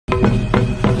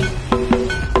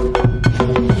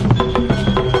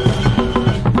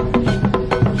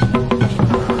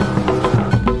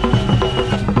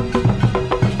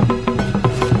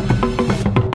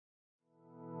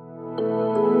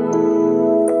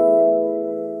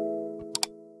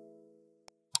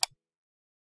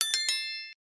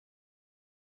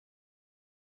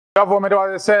Government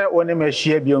was say oni me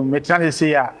share bi me tana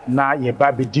say ya na ye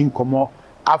ba be din komo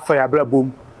afa ya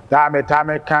brabom da me ta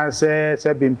me kan say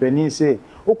bimpani say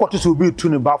ukoto so bi tu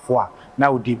ne bafo a na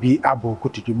odi bi abo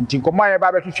kotudum tin komo ye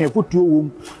ba be twetwe futuo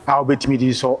wom a obetimi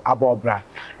di so abobra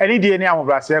eni die ni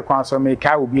amobra say kwan so me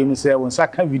kai obi emi say won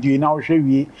saka video na wo hwe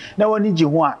wie na woni gi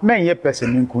ho a menye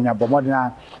person nkunya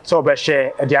bomodena so be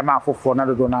share e dia ma afofo na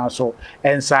dodo na so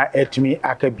ensa etimi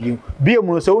akabiem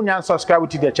biemu so unya subscribe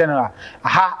to the channel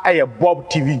aha aye Bob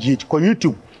TV GH ko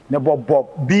YouTube na Bob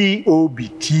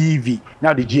TV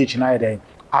now the GH na dey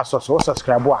aso so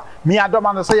subscribe a mi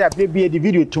adoma no say ya bia the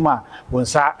video tuma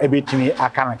wonsa ebetimi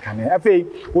akankane afei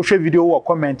wo hwe video wo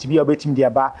comment bia obetimi dia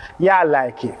ba ya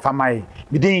like famai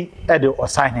bidin e de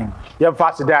osigning ya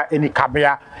fast da any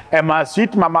kabea e ma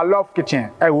sweet mama love kitchen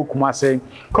e wo kuma say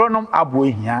kronom abo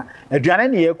ehia aduane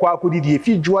ne ye kwa akodi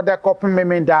fi juo da kop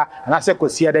memenda na se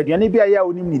kosia da aduane bia ya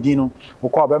onim ni din no wo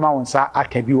ko obema wonsa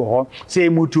akabi wo ho say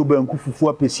mutu banku fufu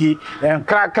apesi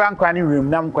nkra nkwa ne wem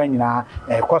nam kwa nyina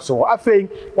koso afei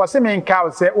wase men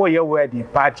ka se oye wedding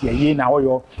party ye na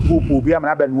oyo upu bia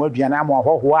na ba no aduane am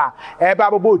ahoho a e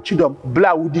ba bobo chidom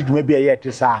bla wudi dwuma bia ye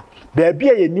tesa ba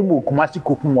bia ye nimu kumasi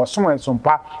kopum wosom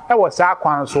ensompa e wo sa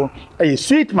kwan so e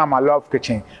sweet mama love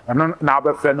kitchen na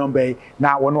obefre number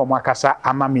na wono makasa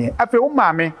amame afi wo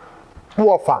maame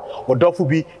wofa odofo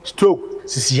bi stroke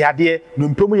sisiyade no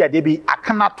mpomu yade bi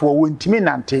akana to wo ntimi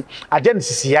nante aje ne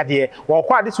sisiyade wo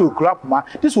kwa de so kurapuma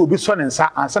de so obi so ne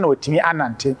nsa ansa na otimi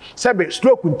anante sebe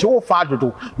stroke nti wo fa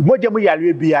dodo moja mu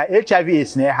yare bia HIV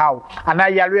is na how ana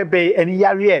yare be eni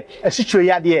yare esitwe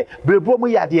yade brebo mu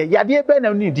yade be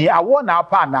na ni di awo na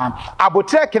apa na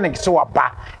abotre clinic so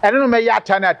waba ene no me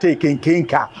yata na take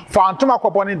kenkenka fantom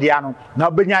akobo ne dia no na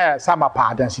obenya ya sama pa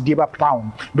adansi di ba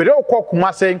pound be de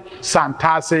okokuma sen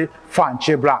santase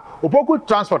fanchebra opoku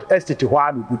transport estate ho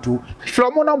anu gutu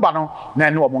hlomo number no na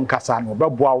ne omo nkasa no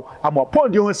beboawo amo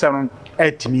pondi ho sem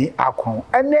etimi akon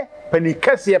ene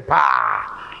panikase pa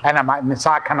ana ma ne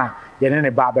saka na ye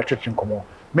ne ba betwetwe nkomo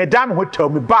medam hotel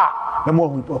me ba na mo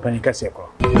hu panikase ko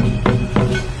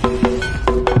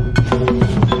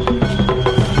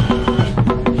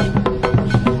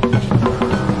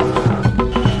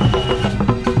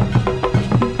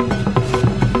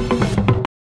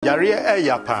Yare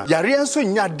yapa yare nso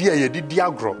nyade a yedidi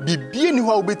agro bibie ni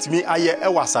ho obetimi aye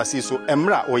ewasase so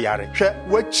emra o yare hwe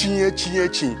wachi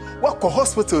wakọ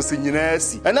hospitals nyina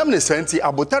asi enam ne santi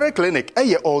Abotare Clinic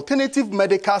eye alternative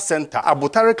medical center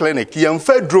Abotare Clinic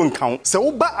yemfa drone kan se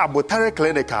wo ba Abotare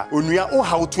Clinic a onua o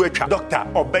how to atwa doctor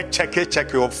obe check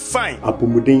you fine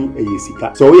apomuden eye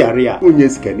sika so yare a onye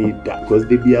sika ni da because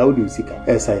de bia o de sika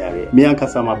esa yare me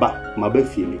ankasa maba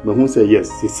fili me hu say yes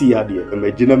se si ade e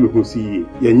magina me hu si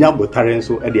ye Abotare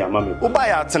nso e de ama me wo ba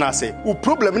ya atena se wo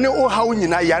problem ne o how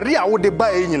nyina yare a wo de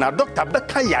ba e nyina doctor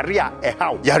beka yare a e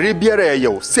how yare biara e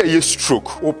ye say ye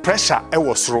stroke or pressure e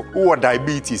was stroke or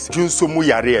diabetes junso mu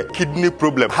yare kidney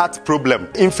problem heart problem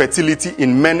infertility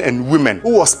in men and women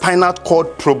or spinal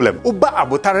cord problem uba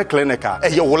Abotare Clinic e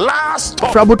ye last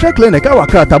stop from Abotare Clinic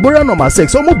awakra tabora number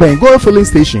 6 omo Bengal filling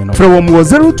station from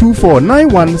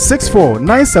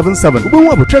 0249164977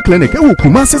 ubu Abotare Clinic e wo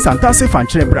Kumasi Santase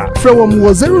Fanchebra from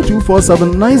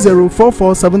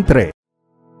 0247904473.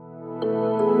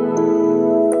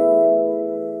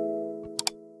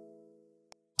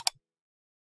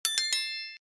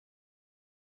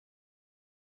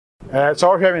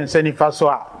 So hwe men sani fa so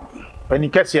a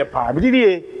panikase pa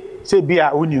bidie se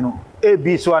bia woni no e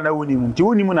bi so ana woni no nti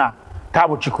woni mu na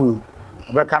tabo chiku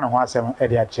obeka na ho asem e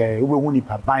de a che wo be woni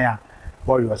pa ban a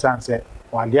wo yo sanse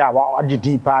wade a wa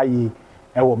didin pa yi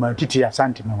e wo man titi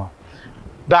asante me ho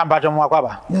da mba jo mo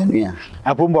akwaba nua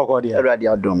apombo ko de awrade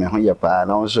adom me ho ye pa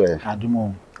na so e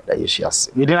adumo da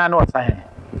yesiase yidina na wasa he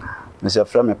Mr.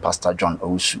 Frame Pastor John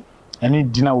Owusu any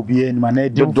dina obi e ni ma na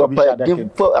dim fo bi shada ke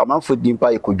amanfo dim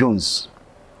pa ko Jones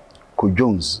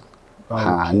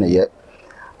ha na ye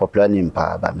popular name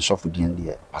pa ba me sofo din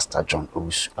de Pastor John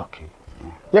Owusu. Okay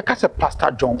ye ka se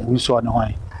Pastor John Owusu on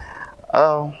hwan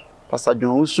Pastor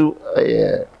John Owusu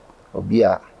obi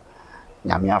a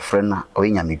nyame afre na o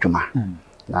nyame dwuma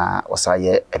na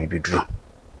osaye ebibiduro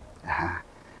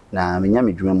na me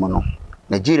nyame dwuma mo no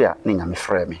Nigeria ni nyame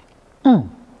frɛ me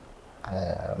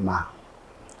ma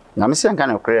nyame se nka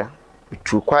na okrea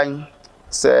bitu kwan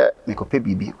se me kope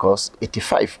bibi because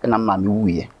 85 na ma me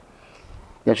wuye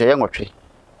ye hwe ye ngotwe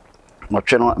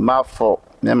no ma for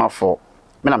me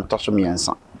na mtoso me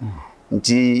yansa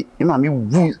nti ma me wu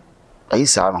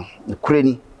ayisa no okre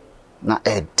ni na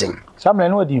eden samle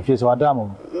no odi mfie so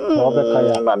wadamo so obeka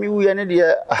ya ma me wuye ne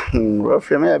de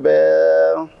rofre me be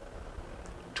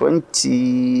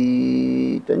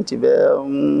 20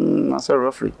 I say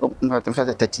roughly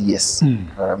 30 years.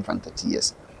 I'm 30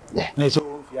 years. Yeah.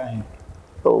 So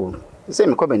Oh, the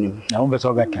same coming. I won't be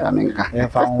so back. I mean,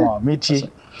 If I want meet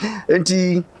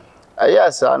enti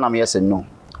yes na me yes no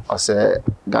o se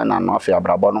Ghana no afia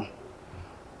brabono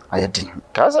ayedi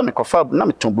ka se me kofa na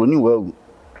me tombroni wawu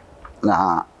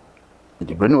na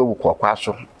de broni wawu kokwa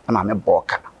so na me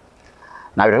boka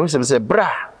na we se bra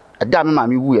ada me ma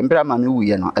me wu e bra ma me wu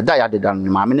ye no ada ya deda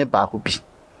no ma me ne ba ko bi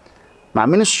ma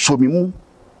me ne so mi mu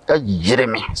ayire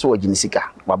me so wagini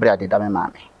sika wa bra deda me ma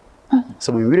me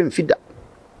so me wire mfida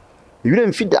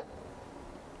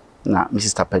na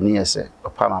Mrs. Tapania se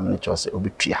papa ma me cho se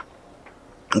obetua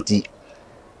nti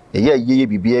ye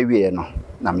bibia wie no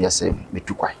na me se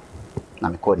metukwai na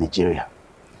me ko Nigeria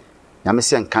na me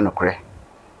se nka no kre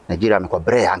Nigeria me ko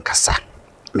bre ankasa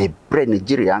me bre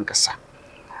Nigeria ankasa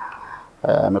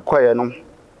me ko ye no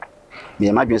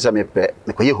me ma dwen se me pe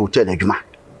me ko ye hotel adwuma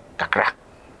kakra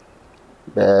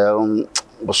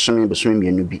bosumi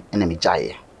mienu bi na me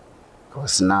jaye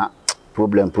cause na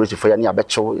problem police for ya ni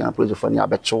abecho ya police for ni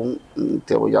abecho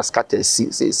te wo ya scatter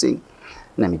see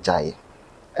na me jaye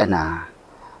na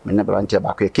me na branch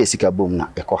ba ko case ka bom na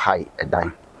e ko high e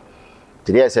dan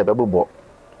today say be bobo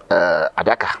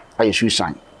adaka aye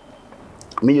suicide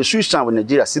me you suicide in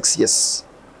Nigeria 6 years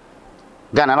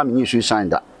Ghana na me you suicide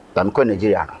da me ko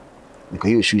Nigeria no me ko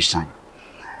you suicide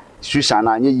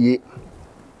na anye yi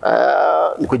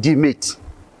me ko di mate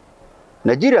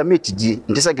Nigeria mate di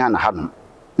ndese Ghana ha no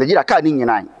Nigeria ka ni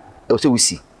nyina e so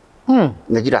wusi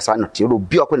Nigeria sa no ti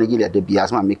obi akọ Nigeria da bia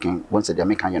asma making once they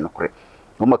make an yokore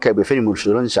no maka be feri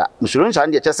musuronsa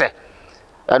ndi chese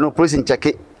no police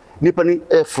check nipa ni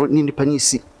nipa ni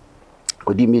si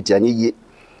odi meet anye ye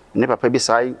ne papa bi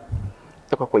sai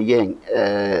e kwakọ ye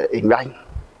enwan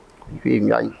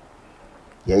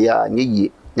ya anye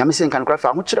ye nyame se nkan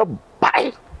krafa ho kire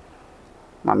bai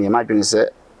ma me ma dwene se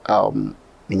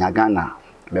minya Ghana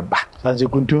meba sanze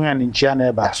kuntunga ni nchia na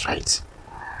eba. That's right,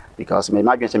 because me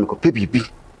imagine say me ko pebibi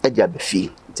eja be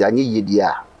fi nti anye ye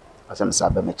dia asem sa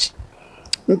ba machi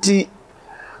nti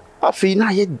afi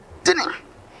na ye dene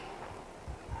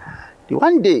the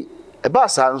one day e ba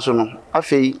sa nso no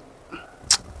afi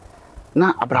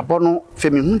na abrabo no fe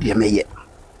me hu de meye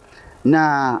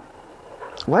na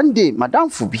one day madam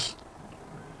Fubi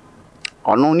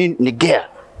ono ni girl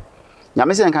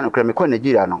nyame se nka no kra me ko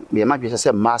Nigeria no me ma dwese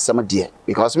se ma asem de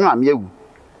because me am yewu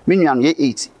me nua no ye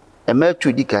 8 e ma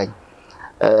 2 di kan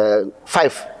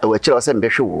 5 e wa kire se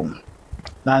mbehwe wo mu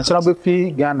na nso be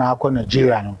fi Ghana akọ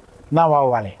Nigeria no na wa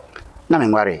wale na me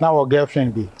ngware na wo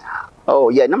girlfriend bi. Oh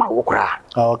yeah, na ma wo kra.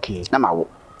 Okay, na ma wo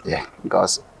yeah,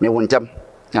 because me wontam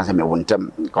na se me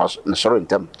wontam because na soro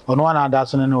ntam ono wana da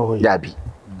so ne no ho da bi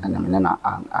na me na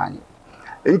an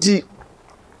nti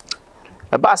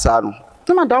e ba sa no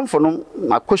na madam for no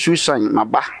makosu shan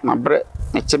maba mabre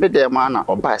me chebe de ma na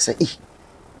oba say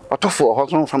otofo ho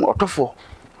so from otofo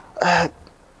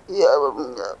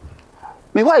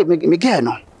me why me get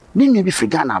no ni nwe bi free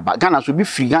Ghana so bi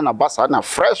free Ghana ba sa na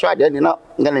fresh wa de ni na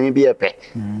Ghana me bi epe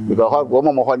because wo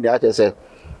mo ho de a say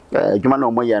adwuma na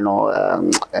mo ye no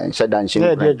shedan shin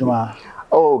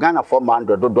oh Ghana for man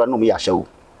do no me ya shawo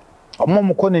omo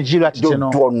mo ko Nigeria tete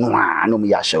no do no no me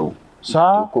ya shawo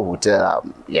sa ko hotel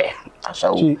yeah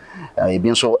shawo e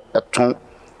bi so eton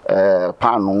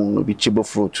panu no bi chibo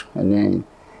fruit and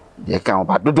de kan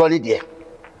ba do ni de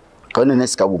ko ne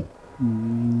ska wo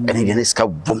ene de ska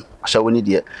wo shawo ni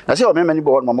de na se o me mani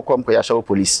bo wo mo ko ya shawo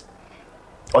police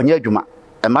onye adwuma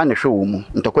e ma ne hwe wo mu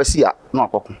ntokwasi a na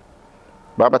akoko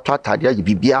baba to atade ya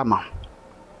bibia ma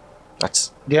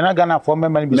that de na Ghana for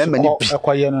member bi so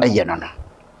ekoye no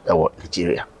e wo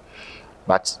Nigeria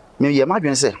but me ye ma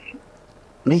dwen se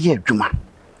me ye adwuma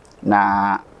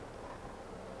na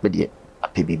be de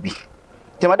apebibi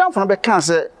te madam for no be kan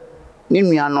se ni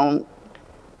nua no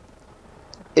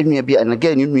enua bi na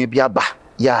ga ni nua bi aba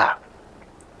ya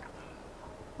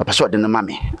papa so de na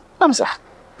mame am sa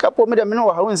kapo me de me no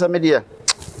wa ha me de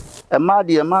e ma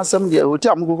de ma sam de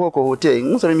hotel am ko hotel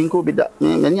mu so me ko bi da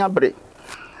me ni abre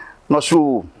no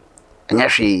so enya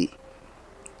hwe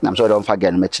na so don fa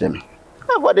gan me kire me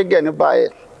what again buy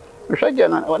it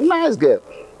again a nice girl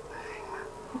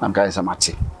am guys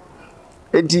amati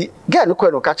enti girl ko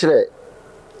no ka kire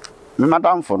me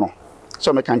madam for no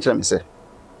so me kan kire me say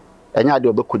enya de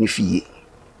obekọ ni fie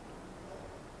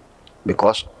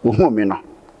because wo hu me no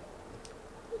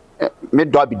me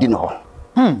do abidi no ho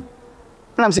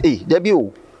na am say there be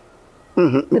o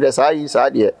me de sai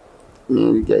de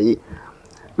me gay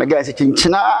me guys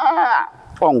chinchina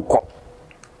onko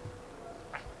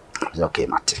okay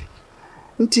mate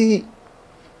nti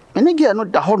mene girl no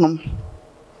da honom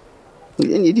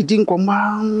ni didi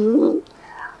nkoma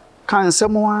kan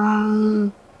semwa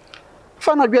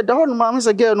fa na dwe da honom am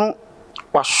se girl no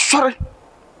wa sore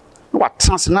no wa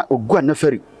trans na ogua na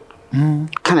fari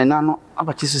kan na no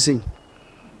abati sesen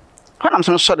kanam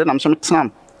so sore na so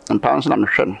tram mpa so na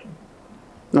mehwe no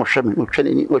no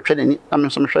hwe ni am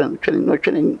so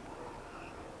hwe ni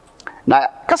na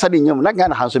kasa de nyam na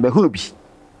Ghana hanso be hunu bi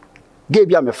ge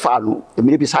bi am fa no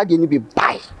emire bi saje ni bi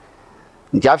bai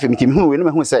nti afi mi hunu we no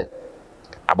me hu se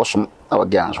abosom awa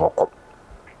Ghana so kɔ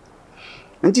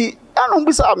nti anu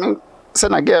bi sa me se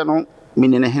na ge no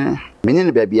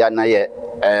minine ba bia na ye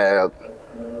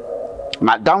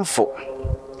madam fo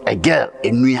a girl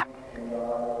enua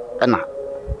na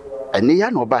eni ya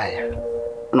no bai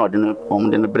na odene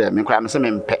omde ne bre me kwa me se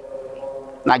me mpe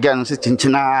na ge no se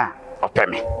chinchina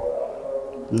opeme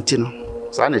nti no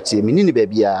sa na tie minini ba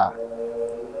bia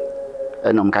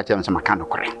enom ka kyem se maka no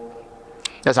kore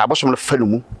ya sa abosom no fa no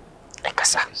mu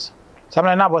ekasa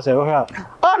samna na bo se wo ha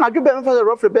na djube me fa the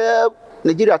roughly be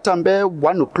Nigeria time be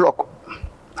 1 o'clock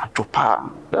atopa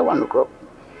be 1 o'clock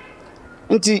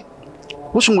nti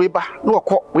wusum we ba na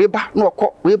okọ we ba na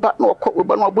okọ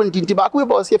na obo ntinti ba ko we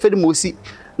ba o se fe de mosi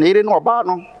na yire na oba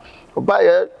no oba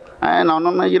ye na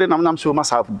no na yire nam so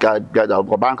masa ga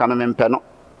oba nka me mpe no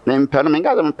mempe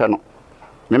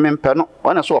no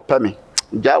wana so opa me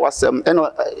ja wasem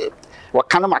eno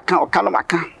wakana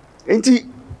maka enti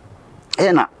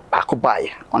na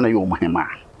akobaye ona yo muhema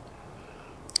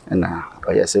na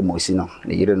oya se mosi no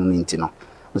ne yire no nti no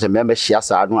so membe hia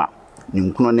sa no a ne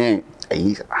nkuno ne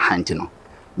ayi hanti no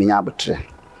minya abotre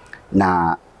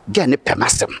na ga ne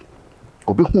pemasem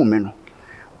obi hu me no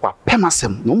wa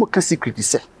pemasem no mo ka secret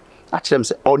se a kirem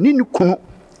se oni ni kunu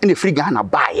ene free Ghana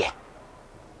baaye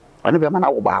ana be mana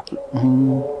wo baako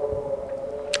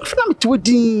fina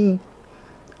mitwodi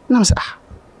na se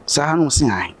sa no se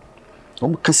ai o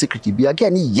mo ka secret bia ga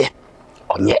ni ye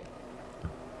onye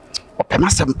o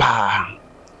pemasem pa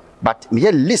but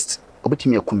me list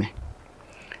obetimi akume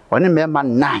one me ma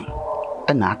 9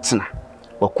 na atena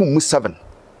wakum 7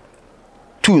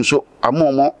 2 nso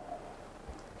amomo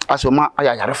asoma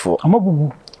ayayarefo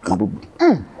amabubu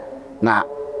na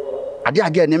ade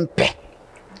aga ne mpe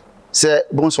se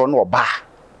bonso no oba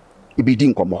ibidi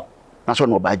nkomo na so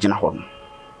no oba gina ho no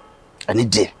ani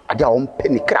de ade a o mpe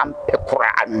ni krampe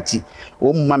kora anti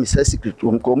o mma me sa secret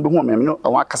o mko mbe hu me no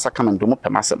awon akasa kama ndo mo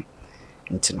pemasem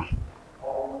nti no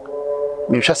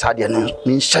me hwa sa ade no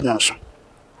me nhye no so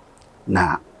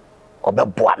na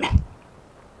obeboa me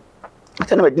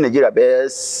atana badi Nigeria be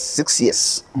 6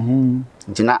 years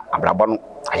nti na abrabo no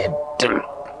ayedem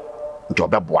nti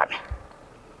obeboa me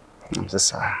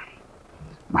namsesa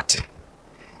mate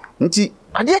nti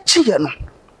ade achiye no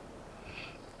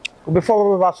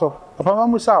before we baso papa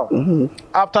musa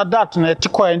after that na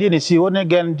tikoye ndi ne si woni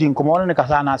gen di nkomo ne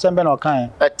kasa na sembe na okan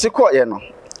tikoye no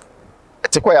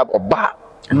tikoye oba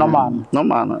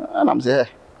normal anam se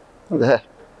he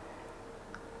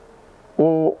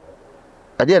o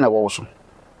ade na wo so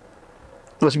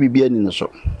no si bibia ni no so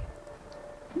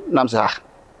nam se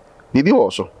bibi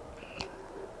wo so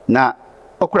na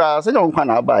okura se jon kwa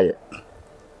na abaye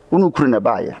unu kuru na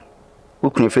baye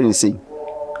ukuru fe ni sei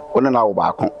ona na wo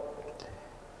baako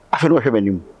afi no hwe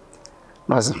banim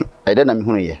no se ade na me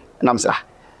hunu ye nam se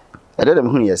ade na me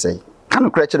hunu ye sei kan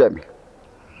okura kire me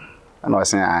ana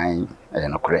se ai ade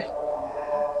na okura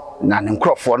na ne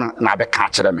nkrofo na be ka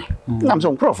kire me nam se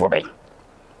nkrofo be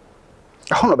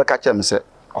ahono be ka kire me se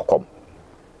okom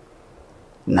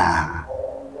na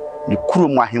ni kuro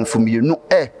mu ahemfo mienu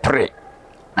pre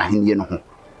ahenie no ho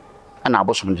ana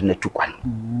abosom de na tukwan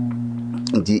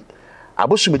ndi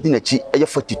abosom de na chi eye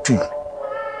 42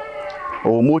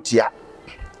 o motia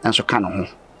enso ka no ho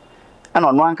ana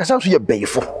ono ankasa so ye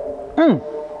bayifo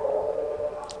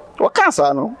o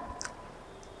kansa no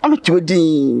am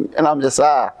tiwedi ana am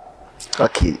jesa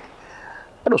okay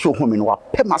ado so hu me no wa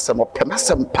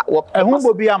pemasem pa wo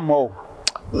ehun bi ammo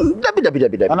dabi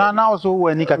ana na so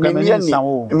wani kaka me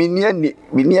nsanwo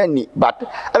miniani but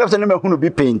ala so na me hunu bi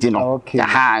paint no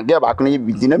ge ba ko na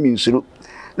bi na minsuru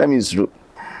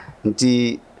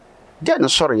nti ge no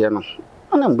soro ye no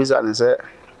ana mbiza ne se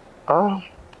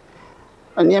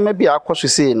ani me bi akoso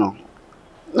sei no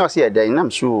na se edan na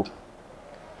mso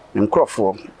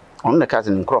nkrofo on na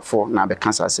kaze nkrofo na be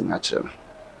kansa asem a kire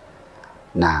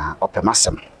na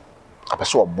opemasem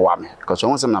apeso oboa me because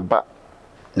on sem na ba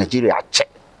Nigeria che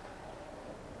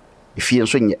ifie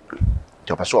nso nye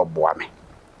to paso oboa me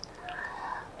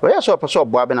to ya so paso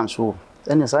oboa be nam so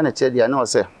ene sa na tie dia na o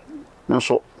se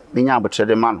nso binya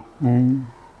abotrede ma no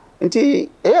nti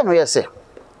no ye se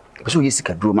paso ye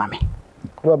Sikaduro ma me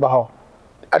do ba ho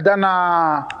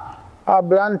adana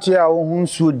abranti a ohun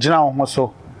su gina ho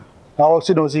so na o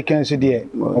si no si ken si de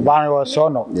oban wo so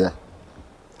no yeah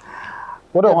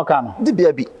what do waka no di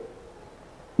bia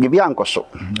bi ankoso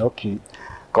okay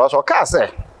cause o ka say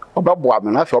obeboa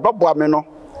me na fi obeboa me no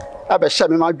abe hye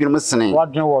me ma dwenu sene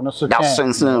wadwen wo no so that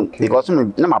sense because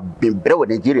me na ma bembre wo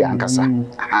Nigeria ankasa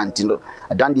anti no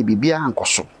adande bibia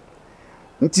ankoso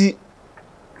nti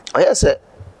oye se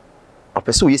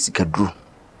opese oye Sikaduro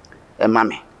e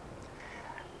mame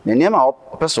ne niam a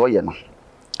opese oye no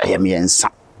eye me ensa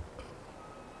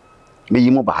me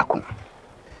yimu baako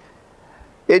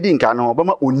edi nka no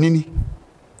obama onini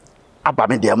aba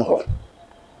me dem ho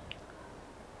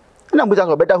na mbuja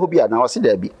so beda ho bia na o se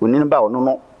da bi onini ba ono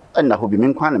no na ho bi me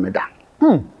nkwa na me da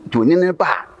nti onini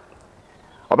ba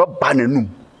obaba nanum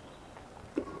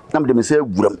na me dem se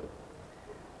aguram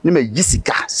ni me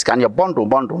yisika sika ne bondo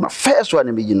na first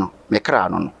one me yi no me kra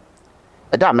no no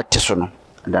e da me teso no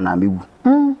da na me wu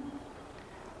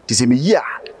ti se me yi a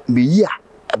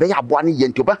be ya boa ne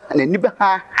yenti oba na ni be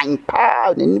ha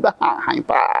hanpa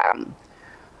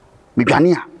me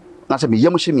dwane a na se me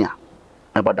yam hye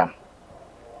a e bodam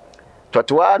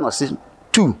totwa no se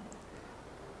 2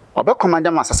 oba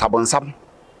commander masasabonsam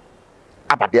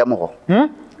abade mo ho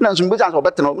na nso mbo janso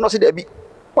obeteno no se da bi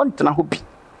on tena ho bi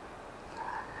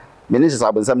Minister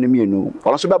Sabonsam ni mienu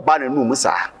ono so be ba na nu mu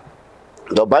sa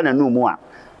do ba na nu mu a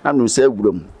na nu se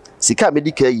aguram sika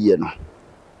medika yie no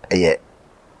eye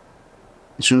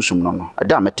sunsum no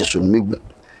ada meteso megu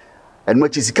enu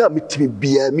achi sika metimi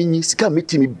bia minyi sika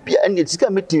metimi bia ene sika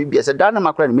metimi bia se da na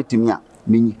makra na metimi a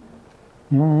minyi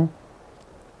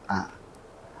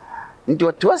ndi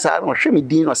oto sa no hwe me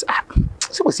din no se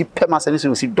se wo si pema se ne se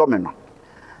wo si domino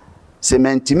se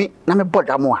mentimi na me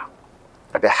boda mo a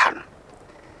abe ha no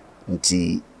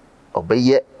nti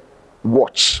obeye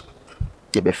watch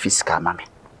ye be fiscal mame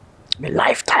me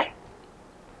lifetime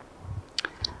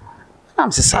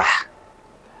am se sa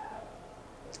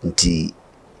nti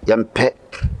yampe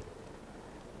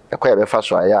yakoya be fa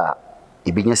so aya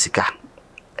ibinya sika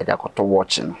e da koto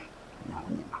watch no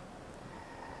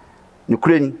ni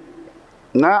kureni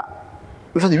na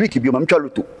me fa the week bi ma mtwa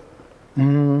loto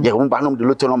ye mo ba no de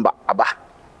loto no aba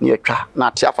ni atwa na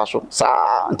ate afa so sa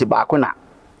nti ba ko na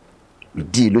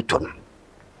di loto no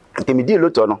nti me di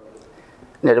loto no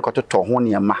na de koto to ho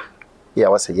ne ma ya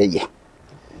wase yeye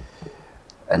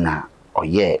na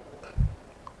oye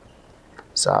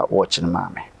sa watch no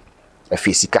mame a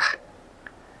fisika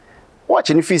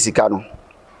watch ni fisika no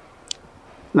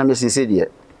na me sese de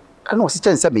ana wose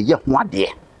chense me ye ho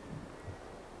ade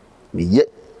me ye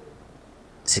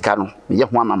sika no me ye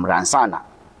ho amamransa na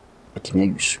etimi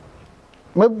ayusu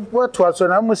me what was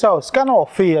na musa sika na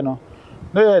ofie no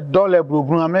na dollar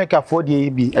brogun America for the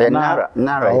bi na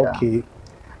okay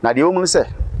na de omu se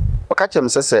o ka chem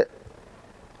se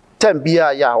tem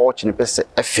bia ya watch ni pese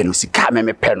efe no sika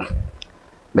me pe no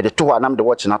me de to wa nam de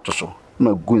watch na to so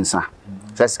ma gunsa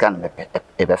sa sika na me pe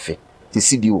e be fe ti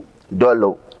sidio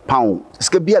dollar pound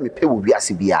sika bia me pe wo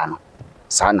wiase bia no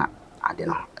sana ade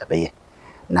no ebeye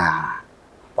na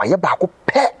waye ba ko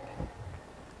pe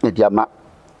ne dia ma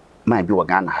bi wo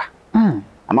Ghana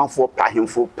amanfo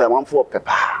pahemfo pe amanfo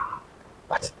pepa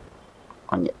but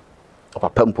onye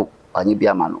papa mpo anye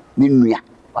bia ma no ni nua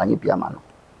anye bia ma no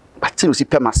but no si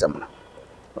pe masem no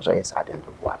so yes ade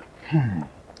ndo bua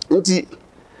me nti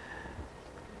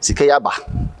sika ya ba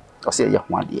o se ye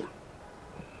ho ade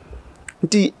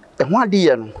nti e ho ade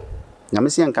ye no nyame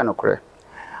se nka no kore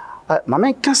mama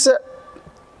nka se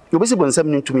obesi bonsam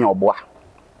ni ntumi oboa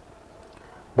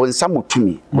bonsam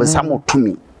otumi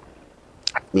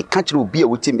me ka kire obi a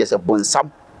wotim be se bonsam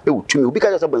e otumi obi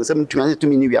ka se bonsam ntumi ase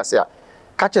tumi ni wiase a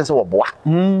ka kire se oboa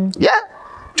yeah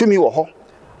tumi wo ho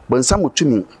bonsam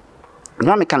otumi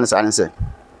na me kan sa nse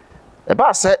e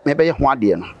ba se me be ye ho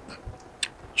ade no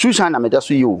sushan na me da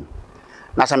so yi o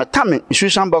na sa me tam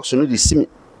sushan box no di simi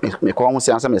me ko ho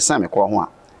se ansa me san me ko ho a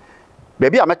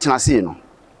bebi a metena se no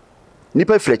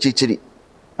nipa fira chichiri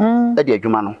e di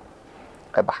adwuma no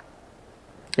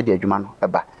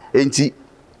eba enti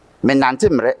me nante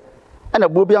mre ana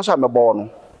bo bia so amebo no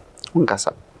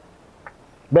nkasa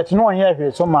bet no onye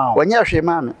hwe so ma onye hwe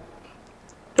ma me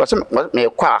to se me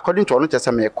kwa according to ono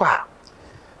tese me kwa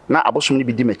na abosom ni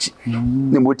bi di machi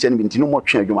na mo tia ni binti no mo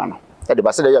twe adwuma no e de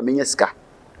ba se da ya menya sika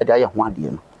e da ya ho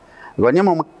ade no woni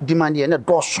ma di man de na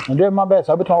doso de ma be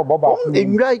sa beton oboba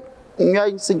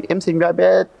nwai se nwai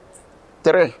be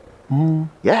 3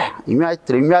 yeah nwai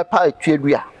 3 nwai pa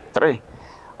twedua 3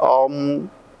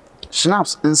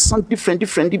 snaps and some different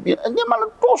and you man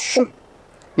doso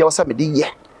ya wasa me de ye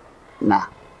na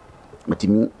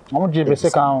matimi omo je be se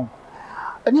kan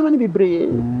Any man be brave,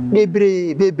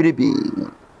 be.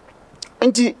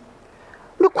 Enti,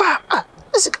 look what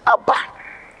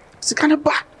Sikana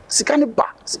ba,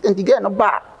 and again a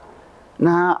bar.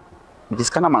 Now, this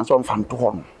kind of man's on fan to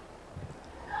home.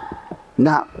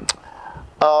 Now,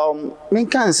 me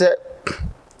can say,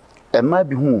 and might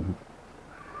be home.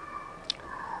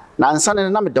 Now, and Sunday,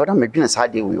 I'm a daughter, my business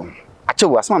idea with you. I tell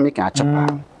you, I want making a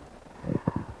chap.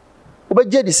 But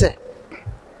Jeddy say,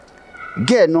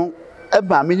 get no, a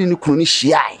million crony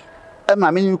shy, a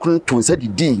million crony to say the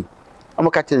D. I'm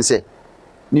a captain say,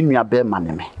 need me a bear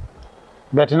money.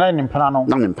 But nine in Panano,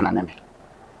 none in Panama.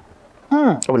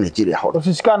 Oh, Nigeria, how does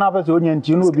this can happen to onion?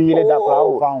 You will be let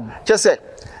up found. Just say,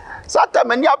 Sata,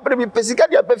 many are pretty pesca,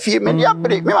 dear Buffy, many are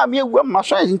pretty, me, my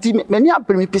son, intimate, many are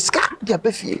pretty pesca, dear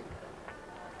Buffy.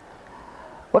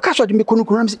 What cash would be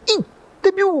Kunukurams eat?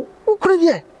 The view, who could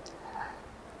ye?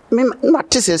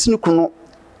 Not to say, Snukuno,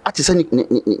 at the Sunny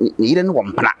Eden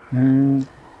one pana.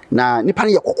 Now,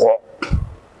 Nipani Yoko.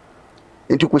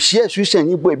 Into which she has you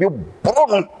you baby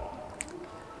born.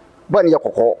 But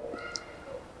Yoko.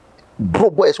 Bro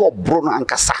boys or Bruno and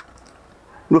Cassa.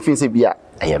 No fancy beer,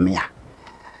 I am here.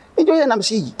 Enjoy an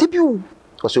MC, debut.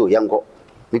 Or so young go.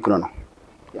 Mikuno.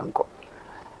 Young go.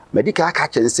 Medical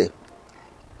catch and say,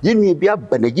 you may be up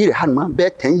by the year handman bear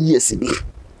 10 years in me.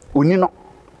 Uni no.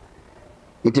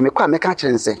 It may quite make catch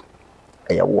and say,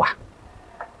 Ayawa.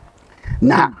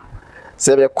 Now,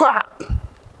 say the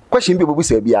question people will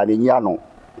say, be an Yano.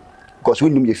 Because we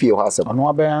knew you feel herself. On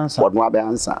one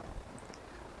answer.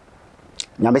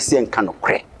 Namesian cannot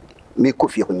crack. Me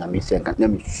coffee when Namesian can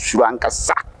name Shranka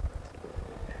sack.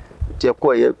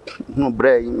 Tiakoye, no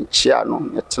brain,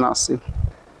 chiano, yet nasi.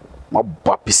 My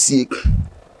bappy sick.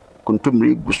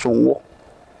 Contumely gushon walk.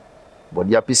 But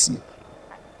the apisi.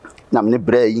 Namne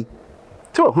brain.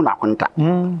 To a huna contact.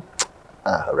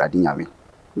 Radin yami.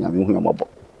 Yami mobo.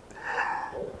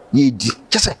 Ye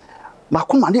just say,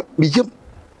 Macumani be him.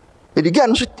 It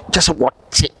again just what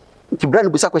to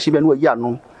brand with a question and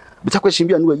yano. But a question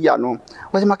be and yano.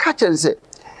 Was my catcher and say,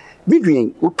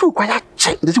 Midwing, or two quiet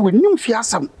check that we knew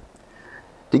fiasam.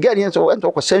 The guardians or went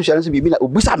to essential and be like,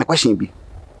 Busam question be.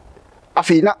 I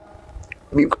feel not.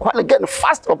 Quite again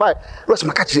fast or by was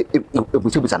my catcher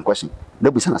with some question.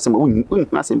 There was some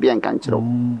wouldn't be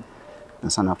unconscionable.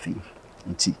 And son of fee.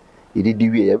 And see, he did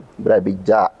the but I be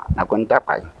jar, I couldn't tap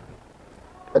by.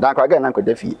 But I again, Uncle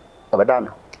Defy of a dame.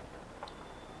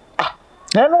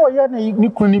 No, you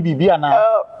couldn't be Biana.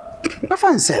 I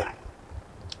fancy.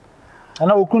 I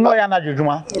know couldn't know Yana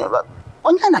Juma.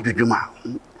 On Yana Juma.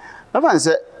 I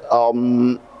fancy,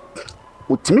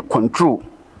 with me control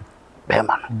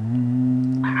Bearman.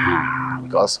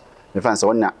 Because if I say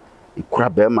one, you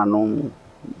crab Bearman on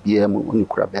BM, when you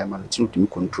crab Bearman, it's not to me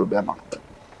control Bearman.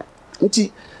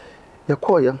 Until you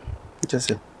call you, just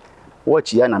say,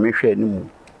 watch Yana may share no more.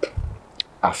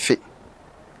 I fit.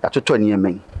 That's a 20 year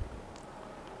man.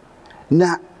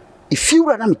 Now, if you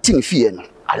run a tin fear,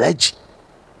 allege.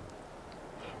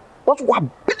 What's what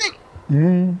Billy?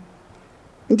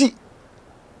 Indeed,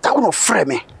 that would not frame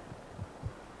me.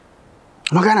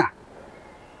 Magana,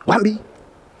 Wambi,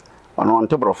 on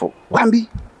top of Wambi.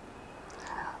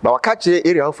 But I catch the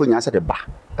area of when you answer the bar.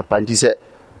 A panty said,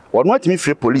 what want me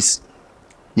free police?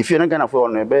 If you're not gonna fall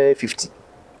on a 50,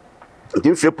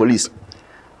 you free police.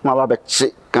 My baby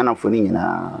check kind of funny in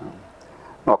a.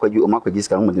 Could you mark with this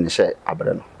kind of share?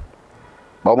 Abrano.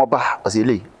 But my bar was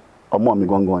illy, or more me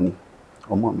gongoni,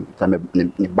 or more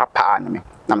bapa enemy.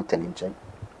 I'm telling you.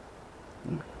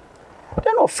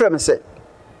 Then no friend said,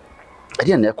 I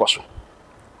didn't know question.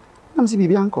 I'm see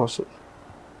Bibi uncle so.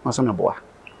 My son, boy.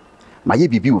 My ye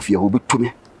be with you who be to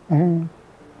me.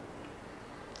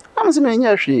 I'm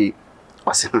saying, she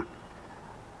was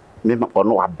me or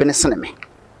no, I've been a son of me.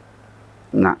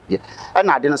 Na yeah, and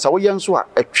I didn't say young so a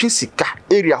twisika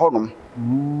area honum.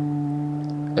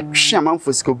 A shaman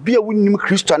for sco be a winning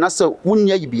Christian as a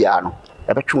wunya biano.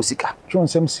 A between sika. John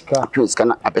some sika. Jones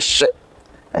can a beshet.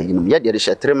 You know, yet there is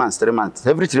 3 months,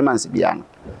 every 3 months biano.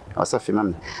 I was a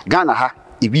female. Ghana ha,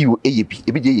 if you a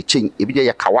bit chain, a bit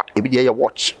a kawa, a bit a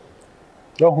watch.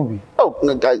 Oh,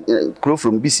 Crow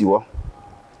from BC war.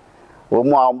 Or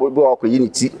more walk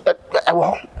unity.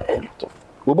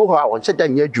 We both are on said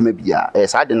near Jumabia,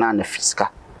 as I deny the fisca,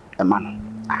 a man.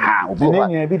 And then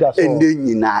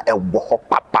you know a walk,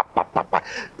 papa,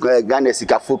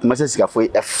 Ganesica folk, Massica for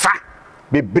a fat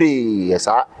be brave as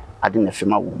I didn't a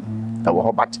female woman.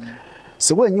 But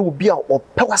so when you will be our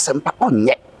power and on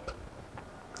yet.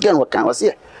 Then what can I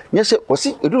say? Yes, it was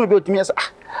it, you do about me as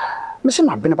Miss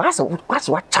Mabin, what's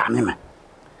what time,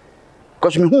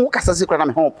 because me who can say I'm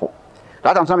home.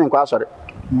 That time something kwa sorry.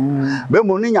 Be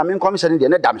mo ni nyame commission de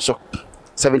na dam so.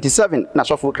 77 na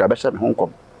sofo kra be hye me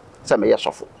honkom. Se me ye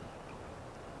sofo.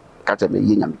 Ka te me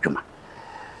ye nyame dwuma.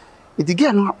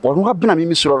 Idige no wonu abena me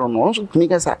misuro no no so tumi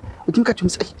ka sa. Otumi ka tumi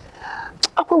say.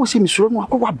 Akwa wo se misuro no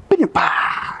akwa wa bene pa.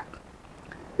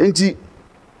 Enti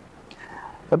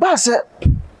e ba se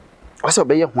wasa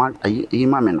be ye ho ayi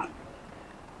ma me no.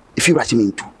 If you write me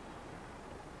into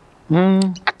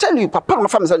I tell you, Papa, my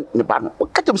family said,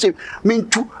 catch him say, me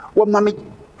too, what mammy,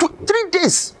 3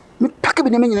 days, me pack up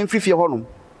in the minion and free for your home.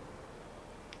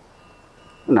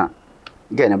 Now,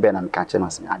 getting a bed and catching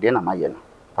us, I didn't my yen,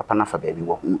 Papa, not for baby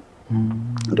walk.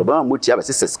 The one which you have a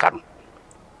sister's gun.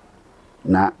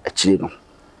 Now, a chino,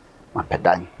 my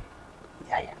pedine.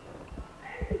 Yeah.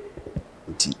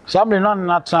 Somebody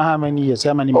not how many years,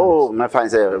 how many? Oh, my fine,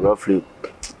 say, roughly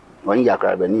 1 year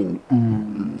crying,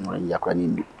 1 year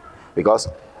crying. Because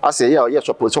I say, yeah, yes,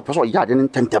 suppose I didn't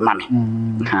tend to mammy.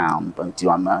 But you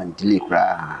are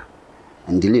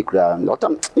and deliquor, not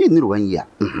in 1 year.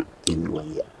 In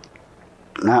 1 year.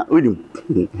 Now, with him,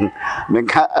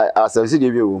 as I see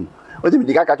you, what did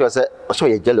the guy say? So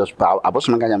you're jealous, pal. I was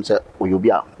going to say, will you be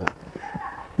out?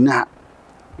 Now,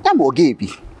 I'm more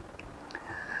gapey.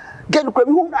 Get to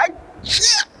come home. I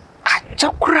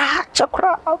chakra.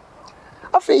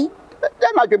 I feel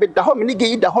that might be the home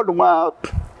in the whole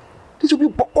this will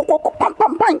be pam.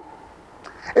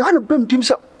 I want to bring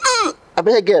himself. I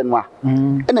beg again,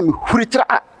 and then we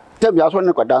tell me I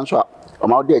want to dance up.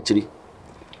 I'm out there, actually.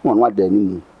 One day,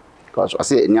 because I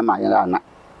say, near my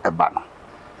a banner.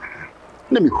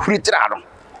 Let me hurry around.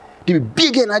 To be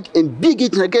big and big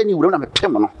it again, you don't have a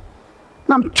terminal.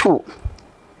 I'm two.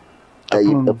 I eat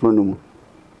a pronum.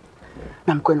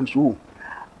 I'm going to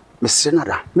Miss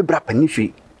Senator, me brap a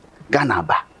nifi,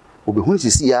 Ganaba, will be who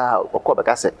see ya or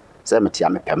Cobacasset. Cemetery,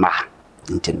 I'm a pema.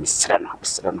 Until Miss Sereno,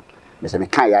 Miss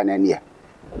Mekaya, and here.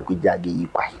 Good jaggy, you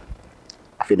buy.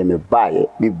 I feel them buy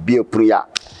it, be a prayer.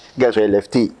 Guess where I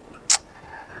left it.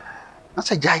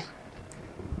 That's a jay.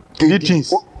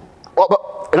 Greetings.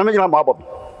 Oh, and I'm in my bob.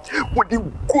 What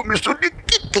you go, Mr.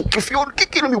 Dick, if you're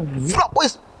kicking me,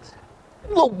 boys.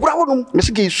 No, brown,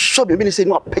 Mr. Gay, so many say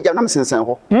no, pay your nonsense.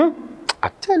 I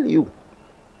tell you.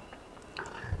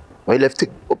 I left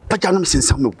it, pajamas since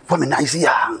some woman I see.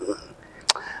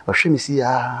 Or she me see,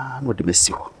 what the miss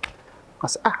you. I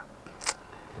said,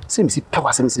 see me see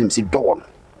power, see me see dawn.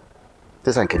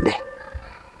 This I can day.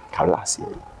 Calas, tell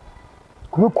you,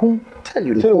 what cool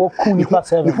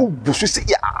you say,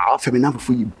 yeah, feminine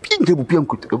for you, being able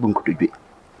to be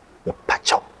the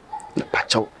patch out,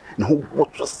 and who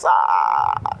was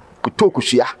could talk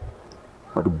with you,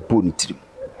 or the bony tree.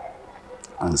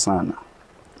 And son.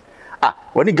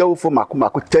 When you go for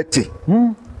Makumako 30,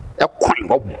 a coin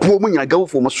of woman, I go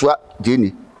for Maswa,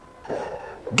 Jenny.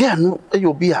 Again,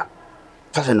 you'll be a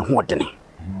person who didn't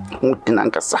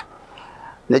Ankasa.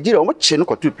 Nigeria, what chain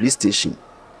or 2 police station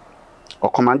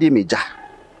or commanding major.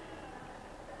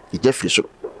 The Jeffrey show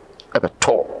at a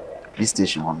tall police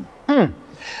station on.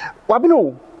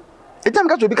 Wabino, the time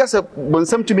got to because of when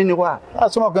some to me,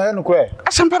 that's some of the enquiry.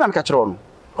 As some Panam catcher on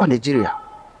Nigeria.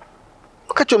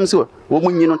 Catch him so,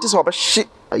 woman, you know, this over shit,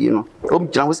 you know.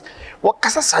 What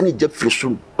Casasani Jeffrey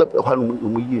shoe, but I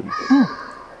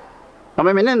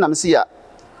mean, I'm see a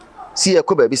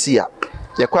cover, see ya.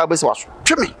 The crabs was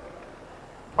trimming.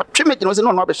 What trimming was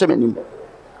not a shaman.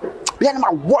 We had my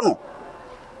one.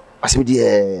 I said,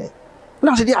 dear,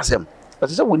 now I asked him, but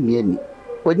it's a wouldn't near me.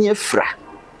 When near Fra,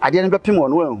 I didn't get him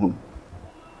on home.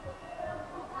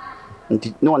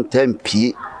 And no one 10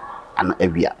 p. And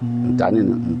every year, done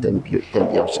in 10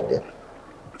 years there.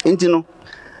 Ain't you know?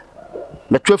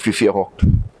 But 12 fear hawk.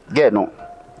 Get no.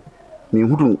 Me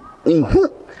who in who?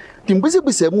 The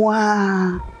invisible say, moi.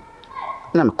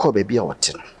 And I'm called baby or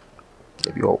tin.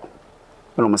 Baby, oh.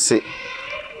 I must say,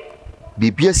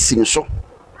 Bibi a sing so.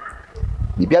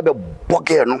 Bibi a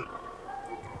bogger no.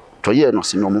 To ye no,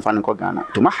 see no more fan Kogana.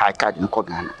 To my high card in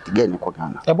Kogana. To get in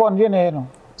Kogana. A born dinner.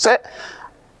 Say,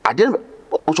 I didn't.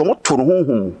 So what to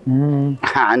whom?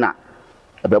 Hannah,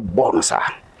 a bit bonus.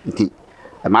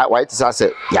 My white is as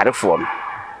a yard form.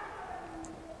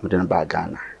 But then by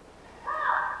Ghana.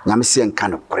 Yamisian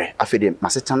kind of pray. I feel it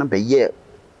must turn up a year.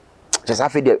 Just I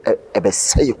feel a best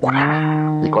say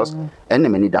because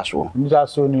enemy need that one.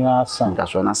 That's only our son.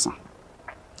 That's one son.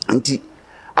 Auntie,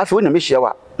 I feel when the mission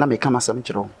now may come as some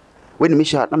children. When the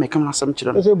mission now may come as some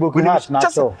children.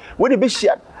 When the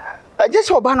mission, I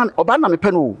just Obana me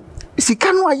penu.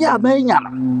 Sikaduro ya menya.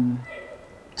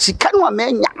 Sikaduro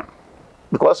menya.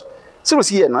 Because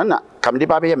seriously, no na come the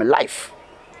baby my life.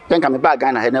 Then come back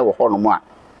Ghana he never hold no more.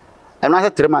 And I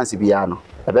said 3 months biano.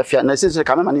 A befia na say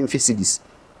come man in cities.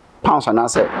 Pounds and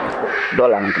answer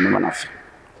dollar and come man af.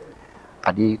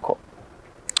 Adi ko.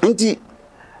 Nti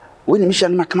when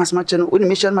mission makamas machano, when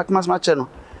mission makamas machano.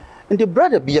 And the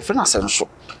brother be a friend asenso.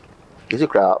 Is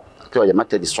crowd to your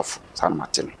matter is soft San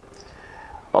Martin.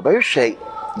 Or by shay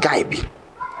guy be.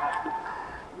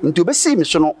 Into be see me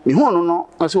so no, me no,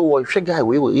 I say what shay guy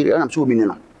we will eat and I'm so meaning.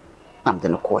 I'm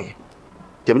then a coy.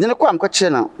 The minute I'm quite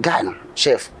channel guy no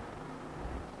chef.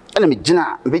 And me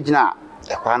jina, be jina,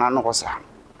 a quana no was.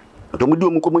 Don't do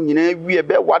muko in we a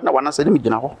bear what no one said me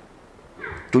jina.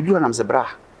 To you and I'm the bra.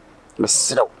 Miss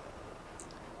Sido.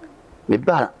 Me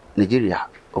bar Nigeria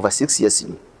over 6 years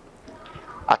in.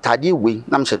 Atadi we,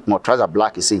 nam shirt more trouser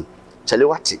black is saying,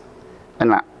 Chalewati,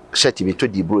 and I shirt me to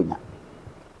the brunya.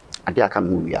 And there come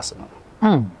movie as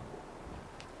no.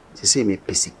 She say me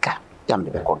Pesica, yam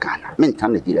the Beco Ghana.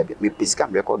 Mentan Nigeria, me Pesica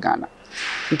Beco Ghana.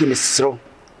 Into Miss Sro.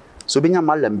 So being a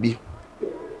malambi,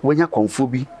 when you're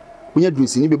confubi, when you're doing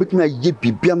sin, you be ye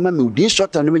be a mammy, this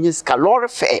short and when you scalor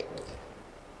fair.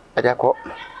 At that call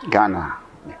Ghana.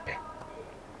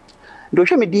 Do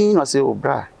show me din or say, oh,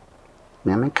 bra.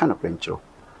 Me am kind of venture.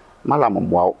 Malam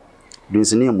wow, doing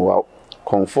the name wow,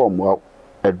 conform wow,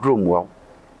 a drum wow,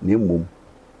 me mum,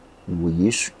 we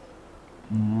use.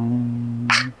 I'm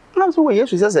so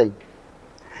yes, as I say.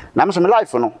 Now, I'm some life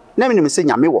for no. Never me say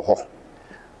Yami wo ho.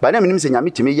 But never me say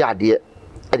Yami to me ya dear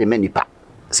at the many pa.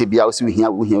 See be out we here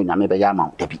Yami by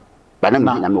Yama, Debbie. But I'm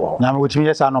Yami wo. Now, which means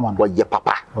yes, I know man. What your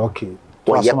papa? Okay.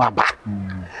 What your papa?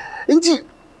 Indeed,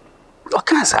 what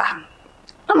can I say?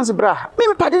 I'm a bra. Me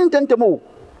pardon intend to move.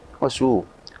 Also,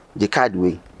 the card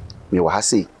way. Me wa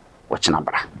say watching a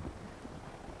bra.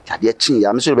 Adia chin,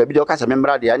 I'm sure baby doctors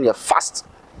remember the annual fast.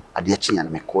 Adia chin and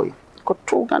McCoy. Got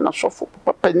 2 Ghana shuffle,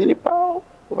 papa nearly power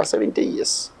over 70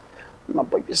 years. My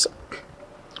boy is.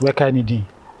 Where can you do?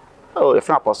 Oh, if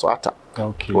not Apostle Atta.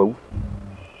 Okay. Well,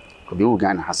 could be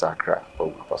Uganda has a cry. Oh,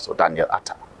 Apostle Daniel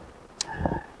Atta.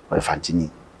 Or Fantini.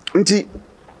 Inti.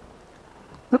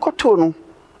 Me got 2 no.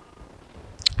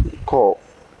 Call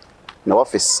the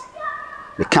office.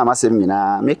 The camera said,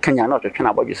 "Mina, make Kenya not to train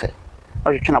about you say.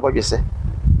 Not to train about you say.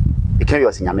 The carry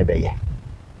us in Yamebe.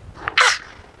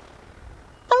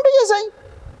 I'm be saying,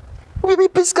 we be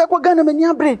Pisca Ghana and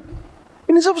Yabre.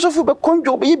 In his office of a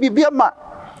conjo, baby, be a man.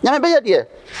 Yamebe, dear.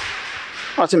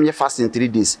 Not me fast in 3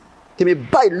 days. They may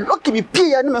buy lucky me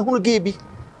pay and who gave me.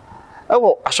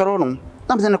 Oh, I shall run.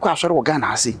 I'm then a question of Ghana,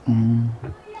 I see.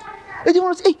 It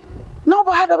was no,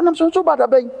 but I had so bad. I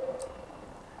beg.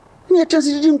 Near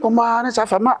Chelsea, command as I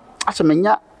am as a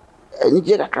mania and you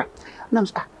get a crack.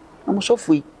 I'm so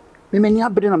free. Me many are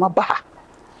bringing my bar.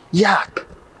 Yeah.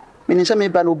 Many some may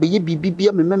ban be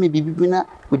BB, mammy bibina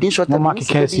within short of market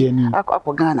can't see any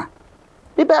Ghana.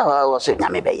 The bell was saying,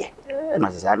 Yamebe, and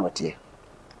as I know it here.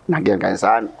 Nagan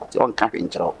Gansan, on camping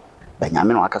job,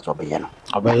 Benjamin Waka or Bayano.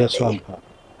 I'll buy a swamp.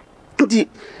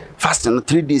 Fast in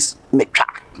 3 days, make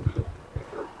track.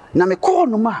 Now me call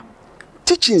no ma.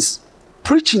 Teachings,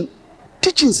 preaching,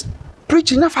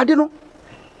 na fadeno.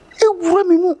 E wura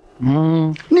mi mu.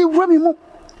 Ni wura mi mu.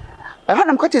 I had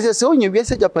am kwate say so onye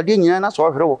wiase japade nyina na so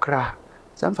hwere wo kra.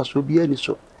 Samfa so bia ni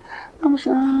so. Am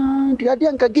sha di ade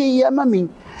anka ge ya mami.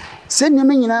 Se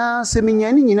nyame nyina se me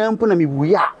nyane nyina mpo na me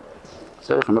buya.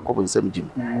 So ka me ko bo nsam jim.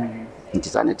 Nti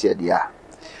sanete dia.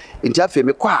 Nti afi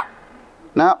me kwa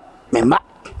na me ma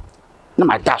na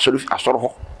ma da so asoro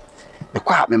ho. Me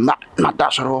kwa me ma na da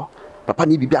soro papa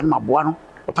ni bibia na maboa no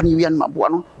papa ni wi na maboa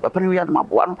no papa ni wi na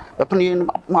maboa no papa ni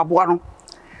maboa no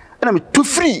na me to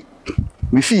free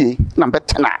me fie na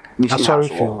betena me fie sorry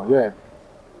for yeah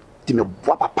ti me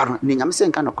boa papa no ni nyame se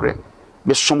nka no kre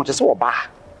me somo te se wo ba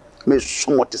me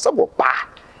somo te se wo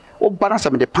ba na se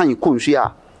me de pan ko nsu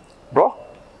a bro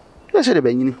le se de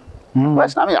banyini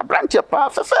what's na me a branch pa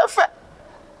fe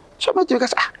so me ti ka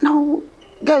ah no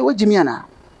guy wo jimi ana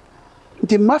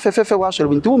nti ma fefefe wa so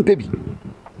nti wo mpebi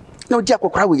na odi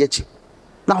akokora wo yachi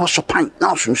na ho so pan na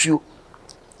ho sunsuo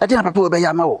ade na papa wo be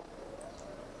ya ma wo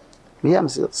me am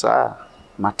sa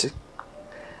mate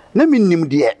na minnim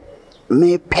de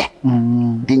me pe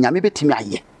de nyame betimi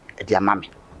aye de ama me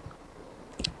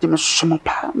de me somo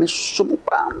pa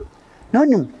na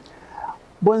nim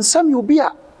bonsam yo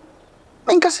bia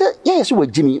menka se yes wo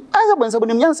jimi asa bonsam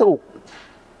nim nyansa wo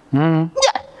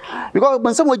yeah because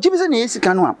bonsam wo jimi se na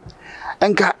yesika no a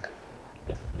enka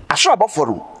asho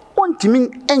aboforo ontimi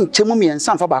enchemu mi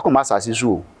ensan fa ba ko ma asase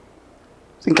so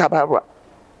sinka ba bra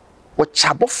wo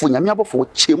chabofo nyame abofo wo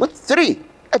chemu 3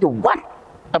 at 1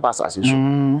 aba asase so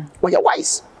wo ya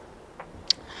wise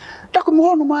da ko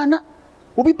mo no mana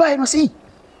obi bai no si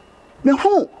me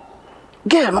hu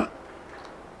ge no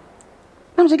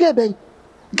I'm say get be.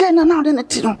 Get now then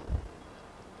it no.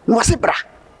 No was bra.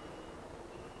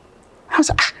 I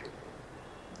say ah.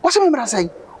 What's me bra say?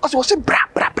 Was bra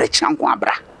chanko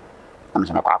bra. I'm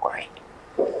say makwa akore.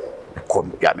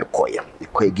 Come ya me koye. Me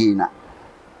koye again.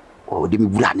 Oh, de me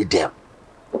bula ne dem.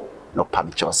 No pa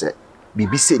me cho say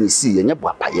bibi se ni si enye bo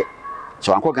apaye.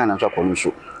 So anko Ghana so ko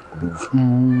nso.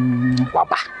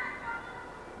 Waba.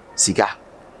 Sika.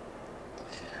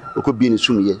 Oko bi ni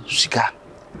sumiye sika.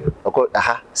 Oko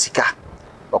aha sika.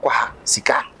 Oko ha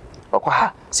sika. Oko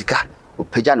ha sika.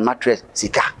 Opeja ni mattress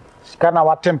sika. Sika na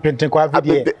watem penten kwa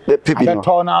video.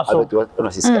 Abeto na so. Abeto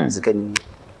na sika ni.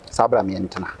 Sabra me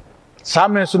entena.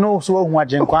 Samen so no so hu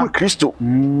agenkwa. Kristo.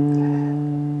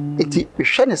 Eti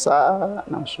hwene sa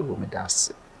na so me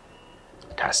das.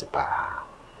 Das pa.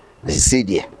 Na se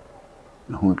die.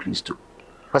 Na hu Kristo.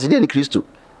 Parce que ni Kristo.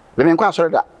 Le men kwa so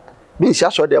da. Bin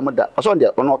sia so da mo da. So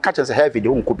de no ka chen se heavy de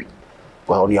won ko bi.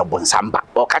 Wa on ye bonsamba.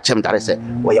 O ka chen dare se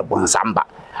wo ye bonsamba.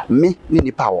 Me ni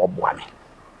nipa wo boa me.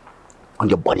 On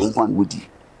the body one woody.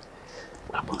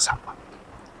 Wa bonsamba.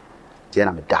 Je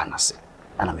na me da na se.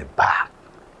 Ana me ba.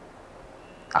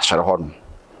 Asore ho no.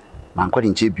 Man kwa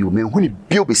nche bi o me hu ni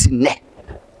bi o besi ne.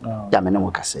 Ya me ne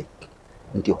mo ka se.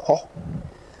 Nti ho.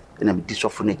 Na me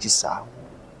disofo na chisa.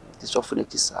 Disofo na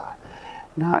chisa.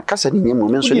 Na kasa ni nyemo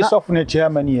me so na disofo na chia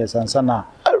many years ansa na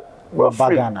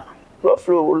bagana.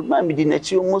 Roughly will man be na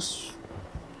chi almost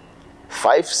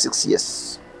 5-6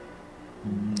 years.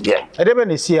 Yeah. Edebe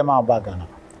na sie ma bagana.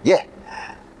 Yeah.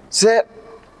 Se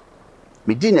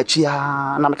me di na chi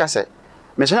na me ka se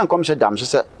me so na kom se dam so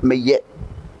se me ye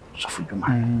so fu dwuma.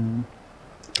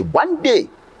 One day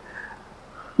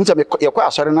nta me ye kwa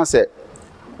asore na se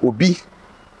obi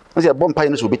na se bompa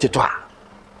no so obi teto a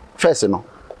first no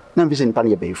na mbi se nipa na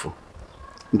ye beifo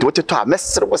nti wo teto a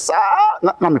mesere wo sa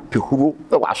na me pehuru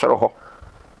e wa asore ho.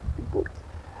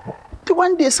 Ti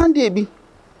one day Sunday bi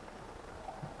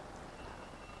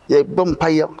ye bompa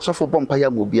ya so fu bompa ya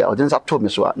mo bia o den sa to me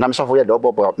so na me so fu ye de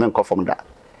obobo me nko fom da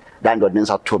dan do den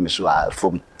sa to me so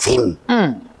from team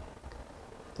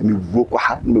me wo kwa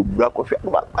ha me bura ko hwe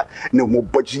na mo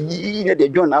boji na de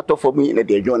John ato for me na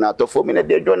de John ato for me na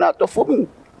de John ato for me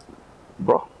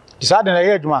bro decide na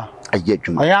ye adwuma aye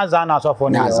adwuma onya za na so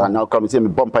for ni na za na come say me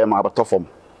bompa ma abato for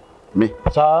me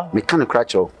sa me kan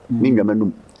kracho me nwama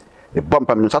num me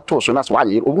bompa me no sa to so na so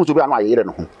aye obu so bi anu aye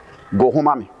no ho go ho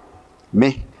ma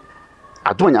me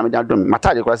ado nya me da do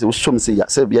mataje kwa se usum se ya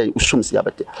se bia usum se ya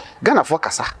bete Ghana for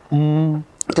kasa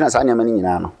tina sa nya mani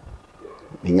nyina no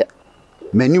me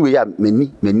mani we ya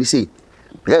mani say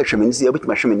ya hwe mani say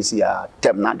obitima hwe mani say ya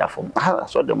tem na da fom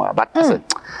so dem about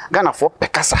Ghana for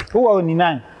pekasa who are ni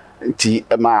nine ti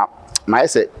ma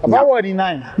say about what ni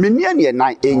nine mani ane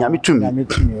nine nyame tumi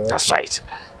that's right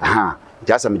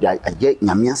just me da aye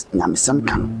nyame sam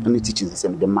kan no teaching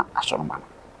system dem ma asoro ma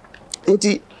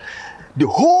nti the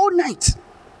whole night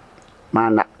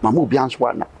mana mamu bi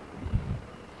anso na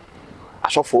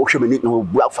asofo hwe mani no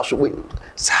bu afa so we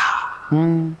sa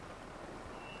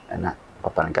na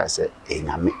papa nka se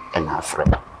enyame na afre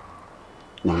na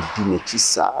di na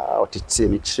chisa otete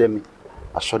me kire me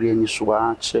asori ani so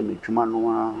a kire me dwuma no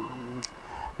a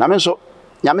na me so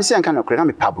nyame se nka na kure na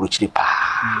me pabro kire pa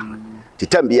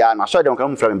titam bia na asori de nka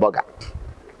mfra me boga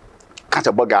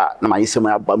kata boga na ma yesem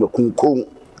ya ba me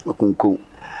kunkon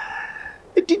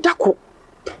edi dako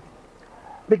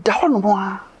be da ho no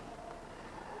a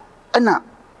ana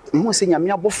me ho se nyame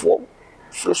abofo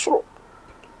fresoro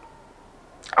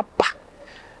apa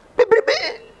bebebe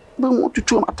be mo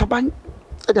tutu ataban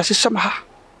e da sesam ha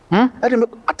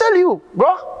I tell you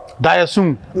bro die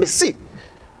soon me see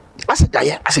as a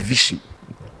die as a vision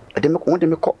e de me ko de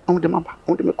me ko on de maba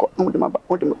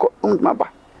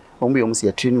o mo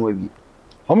se training wa wi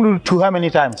how many to how many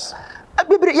times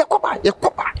bebebe yakoba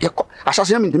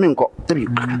asase me ndimi nko tabi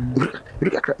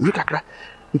rikakra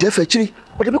ndefa chiri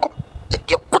o de me ko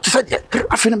to say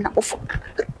afina me na ofo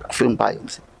afina ba yo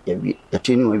se ya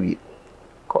training wa wi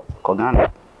ko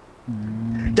Ghana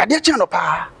jade chano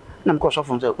pa na mko so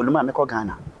fonse oluma me ko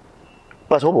Ghana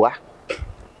pass wo wa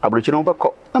abrochi no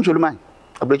beko na so oluma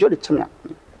abrochi de chama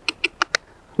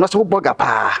na so boga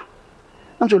pa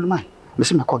na so oluma me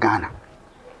se me ko Ghana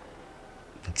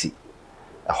ti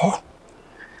ho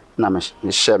na me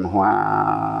shem ho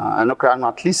no kra no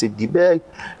at least di be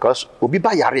because obi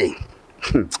ba yare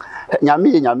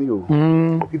nyame o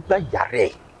obi ba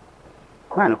yare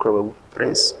kwa no kra babu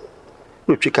prince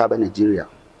no twika ba Nigeria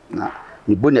na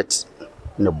ni bonnet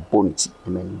na bonti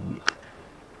emani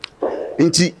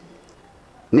nti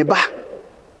ne ba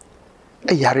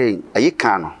yare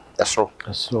ayika no eso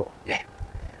so yeah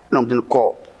no mden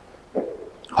call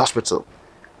hospital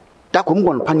that come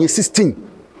one panye 16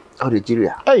 out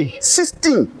Nigeria. Hey,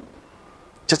 16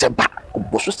 just a back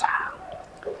bosusa.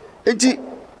 Enti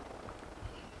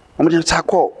omo de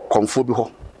call konfo bi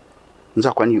ho.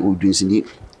 Nza kwani odunsi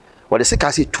what the sick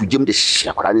say to Jim the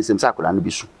shakura and some sakura and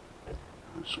bisu.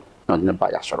 Not in a buy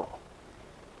a sorrow.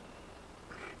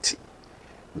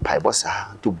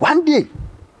 Pibosa to one day.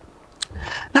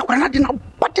 Now, when I did not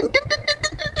button.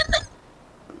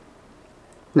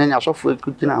 Then I saw for a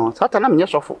good now. Satanam,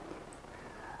 yes, of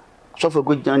so for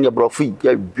good young brofi,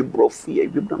 brofi, a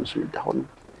vibrams down.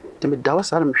 To me,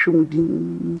 Dallas, I'm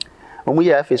shooting. When we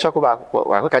have a shock about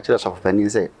what I catch us of penny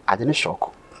say, I didn't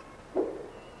shock.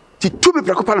 To be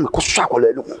preoccupied with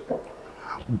chocolate.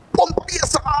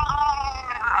 Yes,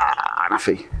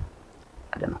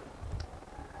 I don't know.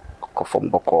 From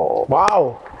Boko.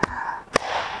 wow.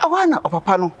 I want a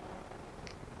papa.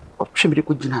 Of Chimney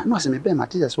could not say, maybe my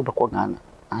teachers will be called Ghana.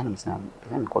 I am saying,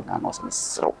 I'm called Ghana.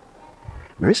 So,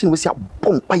 Marison was your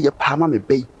bomb by your palm, me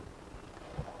bay.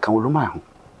 Can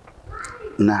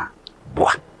na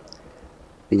boa.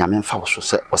 In a man false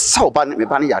was so bad, me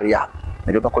banny area.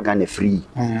 I don't call Ghana free.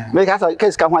 Make us a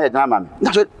case come where Naman.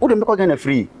 That's what wouldn't call Ghana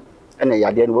free. And a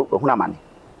idea of money.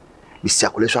 The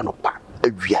circulation of back,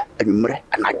 a year, and mre,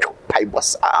 and I took pipe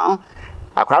was a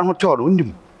crown hotel,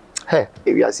 wouldn't hey,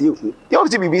 if you see you, the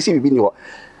only BBC will be new.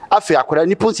 After I could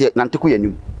only put it, Nantiku and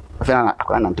you. I found a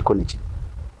crown Nantico.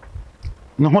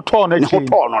 No torn,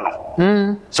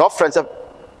 no. So, friends of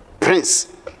Prince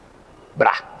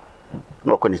Bra,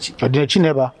 no Konichi. I didn't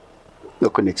never. No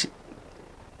Konichi.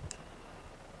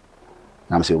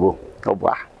 I'm saying, oh,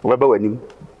 boy, whoever when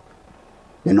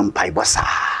you know, pipe was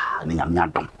and I'm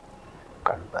not dumb.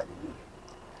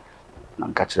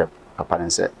 I'm catching up. Papa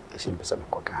and said, "She was a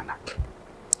Ghana."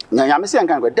 Now, I'm saying,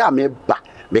 I'm going to damn me back.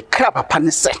 Me crap upon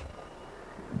the say.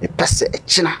 Me pass a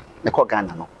china, me call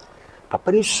Ghana.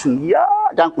 Papa is soon, ya,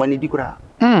 don't want to do.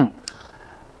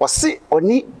 Was see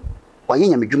only or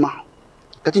yin Juma,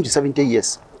 getting to 70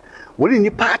 years. Will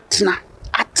you partner,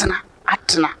 atna,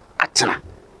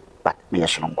 but me a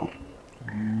strong.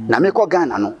 Now, me call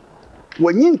Ghana. No,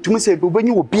 when you to me say, when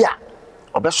you will be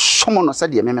or best someone or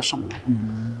said, you may someone.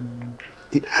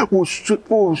 Mr.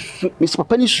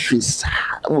 Papa is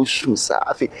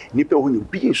Nipper when you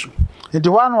be so.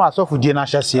 The one was off with Jena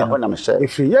Chassis.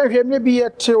 If you have maybe a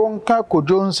Tionka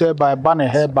Jones by Banner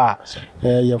Heba,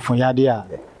 your Funyadia.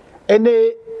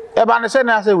 Any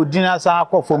Ebanesen say with dinner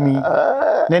sako for me.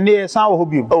 Then they sound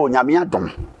hope you. Oh,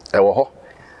 Yamiadom.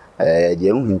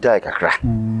 Young Hintaka crack.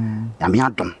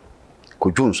 Yamiadom.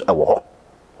 Cojones, a war.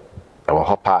 Our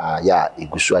hopper, ya,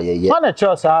 Igusua, one a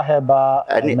choice I have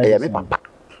and papa.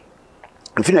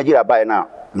 If you Nigeria by now,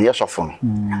 me a sophomore,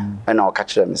 and I'll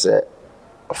catch them and say,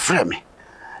 frame me.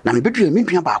 Now, me between me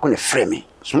back on a frame me.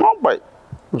 Small boy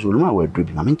was my word,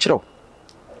 dripping. I'm in chill.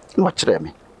 Watch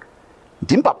me.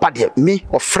 Didn't papa dear me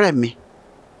or frame me.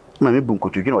 My bunko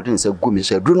to you know, didn't say, go me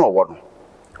say, do not want.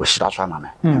 Was she that's why,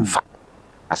 mamma? In fact,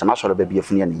 as a master of baby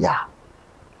of near ya.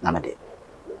 Namade.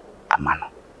 A man.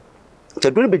 It's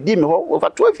a good bit over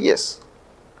 12 years.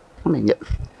 I mean, yeah.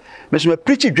 Mr.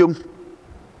 Preachy Jum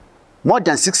more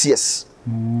than 6 years.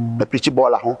 The preachy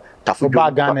ball at home, Tafu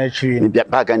Bagan,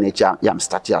 yam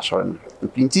started as well.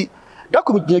 Pinty,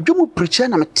 document Jumu preacher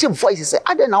and a team voices.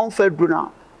 I don't know, fair Bruna,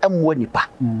 and Wenipa.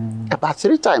 About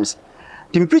 3 times.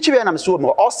 The preacher and I'm so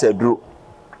more also drew.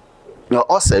 No,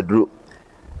 also drew.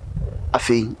 I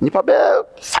think Nipa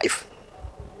 5.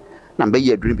 Number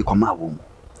year dream become my womb.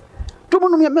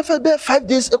 Don't me a 5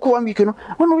 days, a 1 week. No,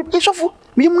 no, shuffle.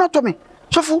 Me not to me.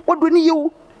 Shuffle, what do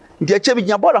you? The achieving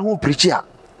your body who preacher.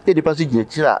 The passage in a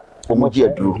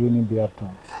Omoji drew.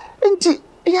 And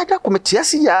he had a committee,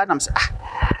 and I'm saying,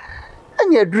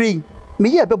 and your dream,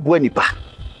 me a buenipa.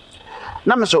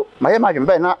 Now, so my imagine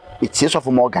by now, it's yes of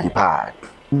more gang pad.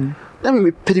 Let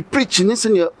me pretty preaching,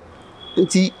 listen, your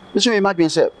auntie, Mr. Imagine,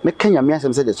 sir, make Kenya Mass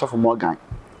and said it's of more gang.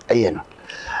 Ayen.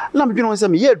 Now, you know,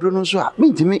 some year drew no so,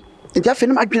 mean to me. And I feel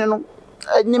my general,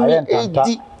 I name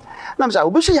it. Now, I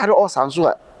wish I had all sounds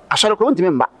so I shall go to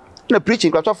remember. No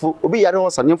preaching, got off, will be at all,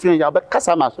 and you're but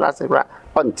Cassamas last a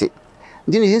auntie.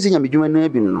 Didn't you see me doing a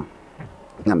bin?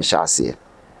 Nam shall say.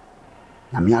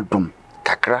 Namiadum,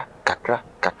 Kakra,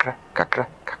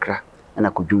 and I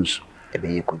could use a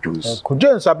bay could use. Could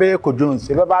Jones obey Could Jones,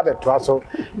 if a barber twassel,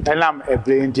 and I'm a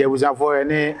brain dear was for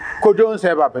any Could Jones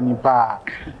have up any pa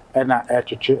and a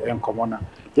attitude and commoner.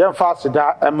 Young faster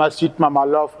that I must eat my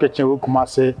love kitchen who come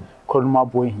say, Colma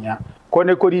boy here.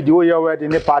 Kone kodi di oya wedding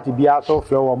the party be also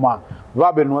flower ma.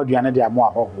 Robin no aduane de amo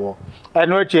ahọ.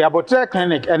 Eno eche abotre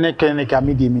clinic ene clinic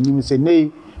amidi minim se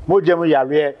nei mojam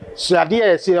yare so ade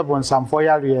e se bonsamfo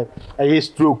yare e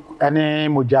stroke ene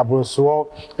mojabroso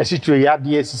e situe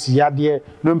yade sisi yade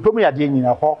no mpem yade nyina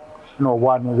ho no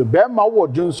wa no be ma wo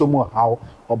dwonso mu hawo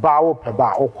oba wo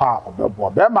peba okwa obebo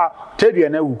be ma tedua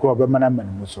na wukro be mana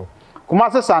manimu so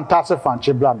kuma se santase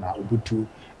fanche bla na obutu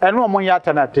eno mo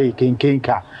yata na te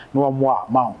kenkenka no mo a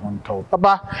ma honto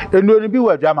baba enu ni bi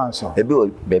wa dwaman so e bi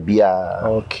bebia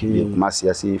okay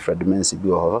masiasi fragments bi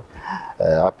ho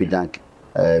apidank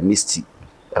misty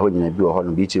ho nyina bi ho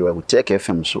no bi ti wa take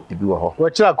fm so bi ho wo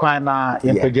kira kwan na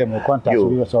yempege mo contact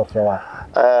bi so frewa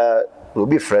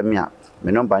obi frame a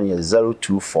my number is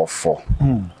 0244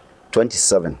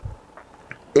 27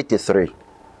 83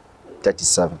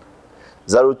 37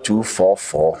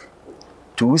 0244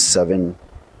 27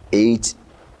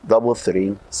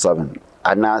 8337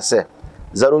 and I say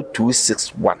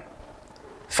 0261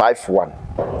 51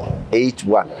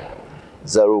 81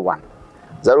 01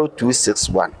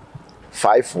 0261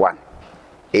 51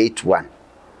 81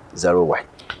 01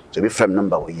 so be from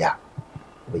number we ya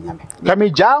kami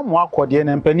ja mo akode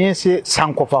na mpani se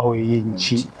sankofa ho yi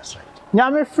nchi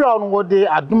nyame fra no wode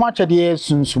adoma chede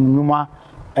sunsum nyuma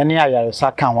ene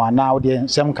ayaresa kan wa na wode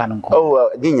nsem kan nko oh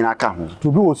di nyina ka ho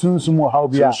to bi wo sunsum ho ha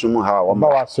bia sunsum ha o ba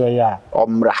wa so ya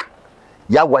omra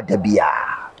ya wadabia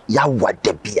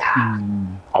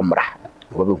omra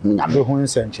wo be hu nyame be hu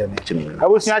nsenche ne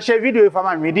abosia share video fa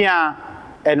ma media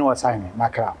ene wo sign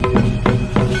makra